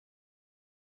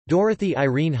Dorothy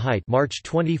Irene Height (March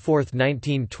 24,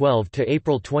 1912 to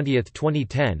April 20,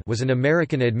 2010) was an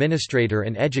American administrator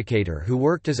and educator who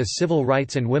worked as a civil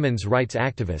rights and women's rights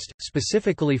activist,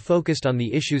 specifically focused on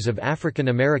the issues of African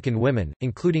American women,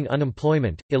 including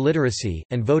unemployment, illiteracy,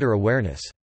 and voter awareness.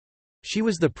 She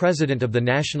was the president of the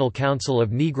National Council of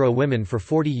Negro Women for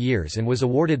 40 years and was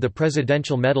awarded the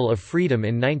Presidential Medal of Freedom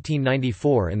in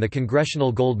 1994 and the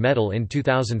Congressional Gold Medal in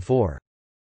 2004.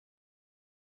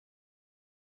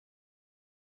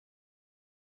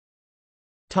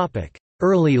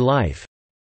 Early life.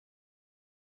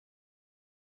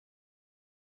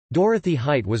 Dorothy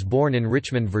Height was born in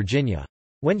Richmond, Virginia.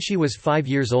 When she was 5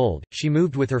 years old, she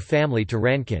moved with her family to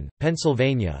Rankin,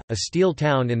 Pennsylvania, a steel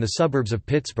town in the suburbs of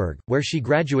Pittsburgh, where she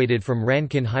graduated from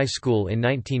Rankin High School in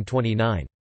 1929.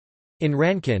 In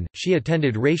Rankin, she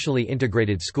attended racially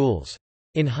integrated schools.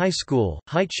 In high school,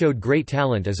 Height showed great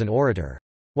talent as an orator.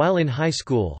 While in high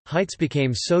school, Height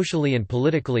became socially and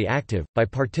politically active, by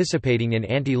participating in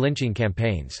anti-lynching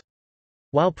campaigns.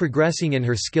 While progressing in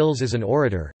her skills as an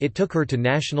orator, it took her to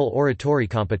national oratory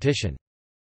competition.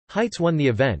 Height won the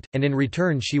event, and in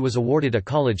return she was awarded a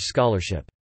college scholarship.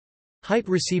 Height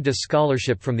received a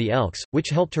scholarship from the Elks, which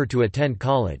helped her to attend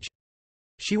college.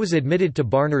 She was admitted to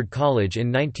Barnard College in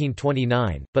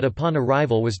 1929, but upon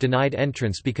arrival was denied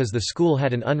entrance because the school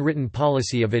had an unwritten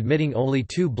policy of admitting only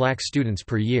 2 black students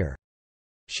per year.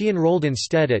 She enrolled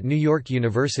instead at New York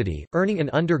University, earning an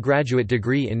undergraduate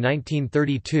degree in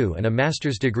 1932 and a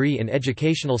master's degree in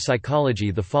educational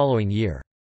psychology the following year.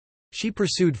 She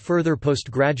pursued further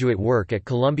postgraduate work at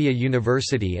Columbia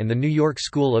University and the New York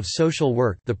School of Social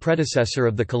Work, the predecessor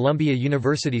of the Columbia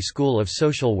University School of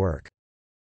Social Work.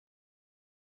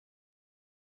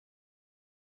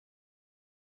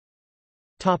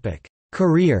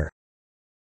 Career.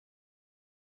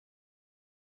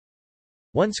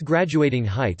 Once graduating,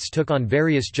 Height took on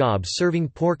various jobs serving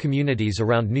poor communities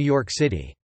around New York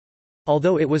City.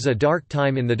 Although it was a dark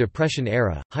time in the Depression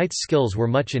era, Height's skills were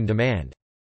much in demand.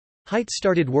 Height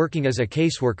started working as a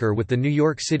caseworker with the New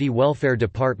York City Welfare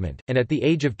Department, and at the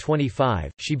age of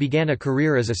 25, she began a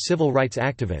career as a civil rights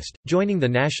activist, joining the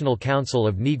National Council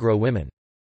of Negro Women.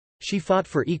 She fought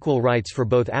for equal rights for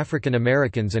both African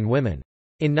Americans and women.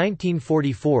 In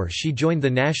 1944 she joined the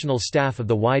national staff of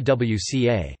the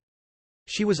YWCA.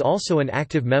 She was also an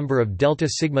active member of Delta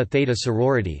Sigma Theta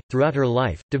sorority, throughout her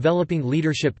life, developing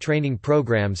leadership training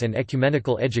programs and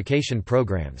ecumenical education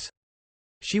programs.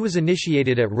 She was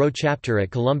initiated at Rho Chapter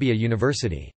at Columbia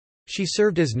University. She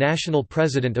served as national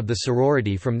president of the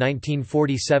sorority from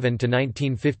 1947 to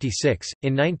 1956.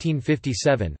 In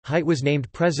 1957, Height was named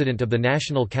president of the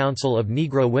National Council of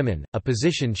Negro Women, a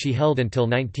position she held until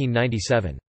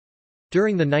 1997.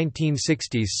 During the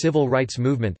 1960s civil rights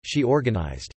movement, she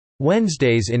organized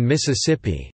Wednesdays in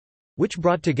Mississippi, which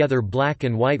brought together black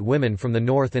and white women from the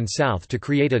North and South to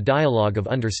create a dialogue of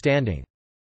understanding.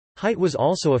 Height was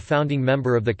also a founding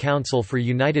member of the Council for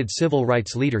United Civil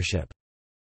Rights Leadership.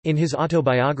 In his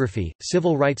autobiography,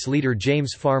 civil rights leader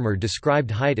James Farmer described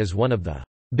Height as one of the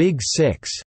Big Six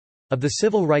of the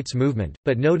civil rights movement,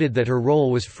 but noted that her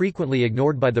role was frequently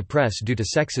ignored by the press due to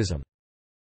sexism.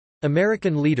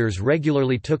 American leaders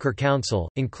regularly took her counsel,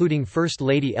 including First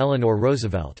Lady Eleanor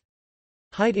Roosevelt.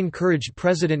 Height encouraged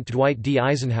President Dwight D.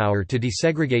 Eisenhower to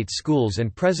desegregate schools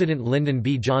and President Lyndon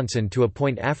B. Johnson to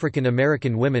appoint African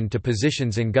American women to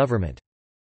positions in government.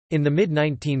 In the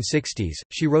mid-1960s,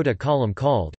 she wrote a column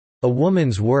called, A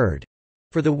Woman's Word,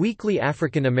 for the weekly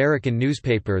African American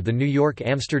newspaper The New York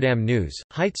Amsterdam News.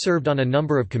 Height served on a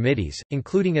number of committees,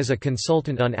 including as a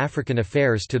consultant on African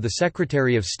affairs to the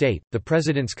Secretary of State, the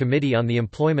President's Committee on the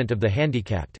Employment of the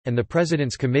Handicapped, and the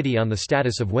President's Committee on the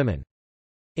Status of Women.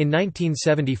 In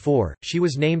 1974, she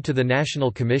was named to the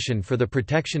National Commission for the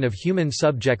Protection of Human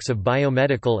Subjects of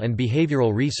Biomedical and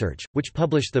Behavioral Research, which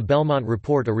published the Belmont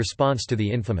Report, a response to the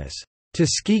infamous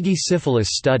Tuskegee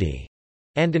syphilis study,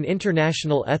 and an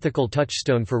international ethical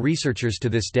touchstone for researchers to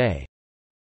this day.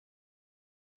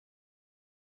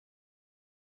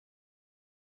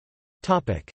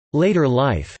 Later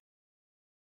life.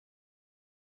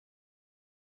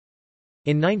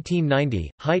 In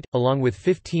 1990, Height, along with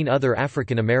 15 other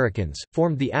African Americans,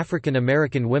 formed the African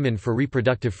American Women for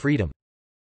Reproductive Freedom.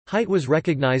 Height was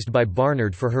recognized by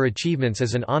Barnard for her achievements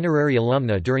as an honorary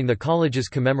alumna during the college's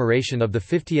commemoration of the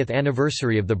 50th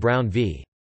anniversary of the Brown v.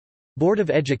 Board of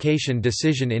Education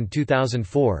decision in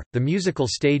 2004. The musical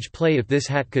stage play If This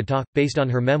Hat Could Talk, based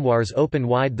on her memoirs Open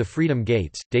Wide the Freedom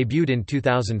Gates, debuted in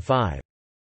 2005.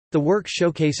 The work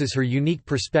showcases her unique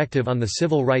perspective on the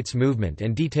civil rights movement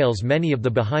and details many of the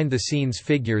behind-the-scenes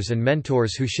figures and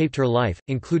mentors who shaped her life,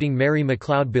 including Mary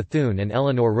McLeod Bethune and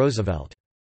Eleanor Roosevelt.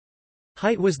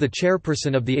 Height was the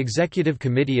chairperson of the Executive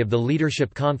Committee of the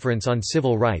Leadership Conference on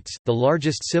Civil Rights, the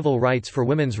largest civil rights for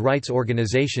women's rights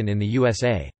organization in the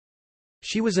USA.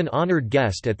 She was an honored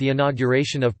guest at the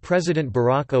inauguration of President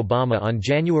Barack Obama on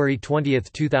January 20,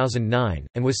 2009,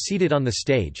 and was seated on the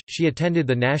stage. She attended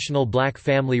the National Black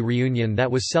Family Reunion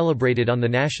that was celebrated on the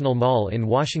National Mall in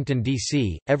Washington,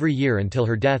 D.C., every year until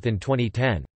her death in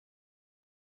 2010.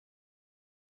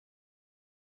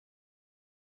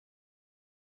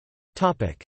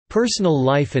 Personal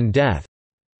life and death.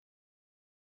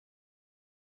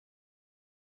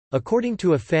 According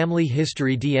to a family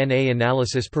history DNA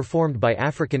analysis performed by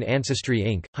African Ancestry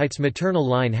Inc., Height's maternal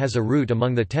line has a root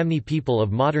among the Temne people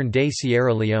of modern-day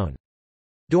Sierra Leone.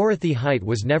 Dorothy Height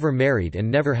was never married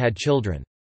and never had children.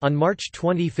 On March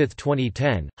 25,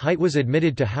 2010, Height was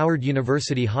admitted to Howard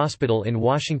University Hospital in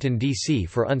Washington, D.C.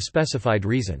 for unspecified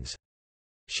reasons.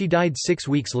 She died 6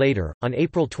 weeks later, on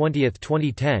April 20,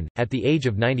 2010, at the age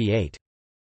of 98.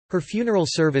 Her funeral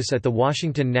service at the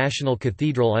Washington National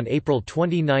Cathedral on April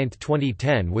 29,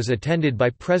 2010 was attended by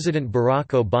President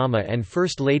Barack Obama and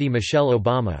First Lady Michelle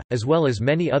Obama, as well as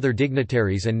many other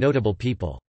dignitaries and notable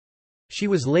people. She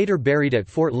was later buried at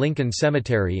Fort Lincoln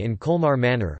Cemetery in Colmar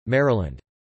Manor, Maryland.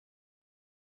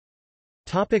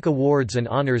 Topic: awards and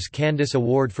honors. Candace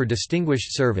Award for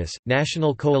Distinguished Service,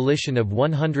 National Coalition of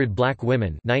 100 Black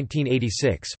Women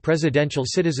 1986, Presidential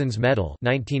Citizens Medal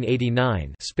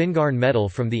 1989, Spingarn Medal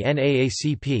from the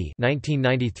NAACP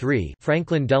 1993,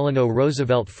 Franklin Delano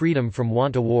Roosevelt Freedom from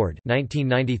Want Award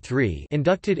 1993,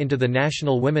 inducted into the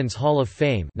National Women's Hall of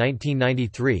Fame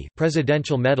 1993,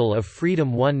 Presidential Medal of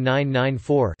Freedom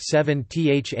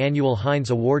 1994-7th Annual Heinz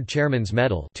Award Chairman's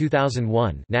Medal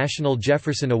 2001, National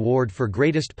Jefferson Award for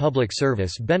Greatest Public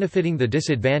Service Benefiting the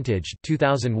Disadvantaged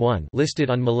 2001, listed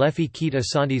on Malefi Keet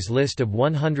Asante's list of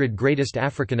 100 Greatest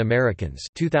African Americans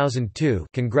 2002,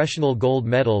 Congressional Gold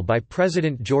Medal by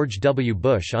President George W.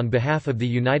 Bush on behalf of the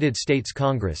United States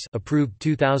Congress approved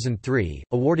 2003,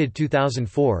 awarded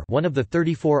 2004, one of the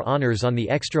 34 honors on the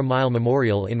Extra Mile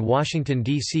Memorial in Washington,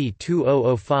 D.C.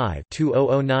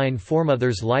 2005-2009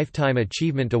 Foremother's Lifetime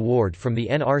Achievement Award from the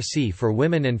NRC for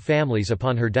Women and Families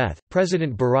upon her death.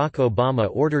 President Barack Obama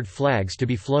ordered flags to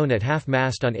be flown at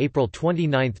half-mast on April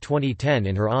 29, 2010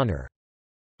 in her honor.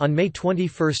 On May 21,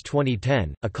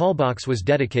 2010, a callbox was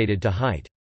dedicated to Height.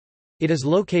 It is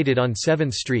located on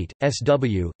 7th Street,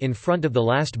 SW, in front of the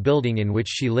last building in which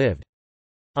she lived.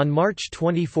 On March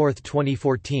 24,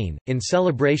 2014, in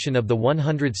celebration of the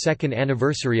 102nd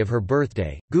anniversary of her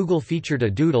birthday, Google featured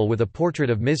a doodle with a portrait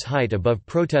of Ms. Height above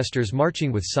protesters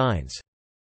marching with signs.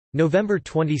 November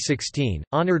 2016,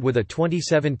 honored with a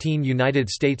 2017 United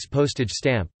States postage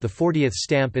stamp, the 40th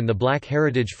stamp in the Black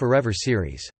Heritage Forever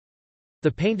series.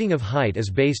 The painting of Height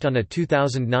is based on a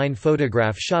 2009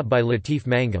 photograph shot by Lateef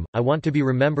Mangum. I want to be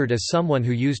remembered as someone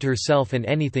who used herself and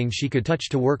anything she could touch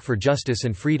to work for justice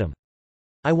and freedom.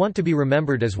 I want to be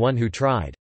remembered as one who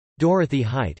tried. Dorothy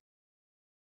Height.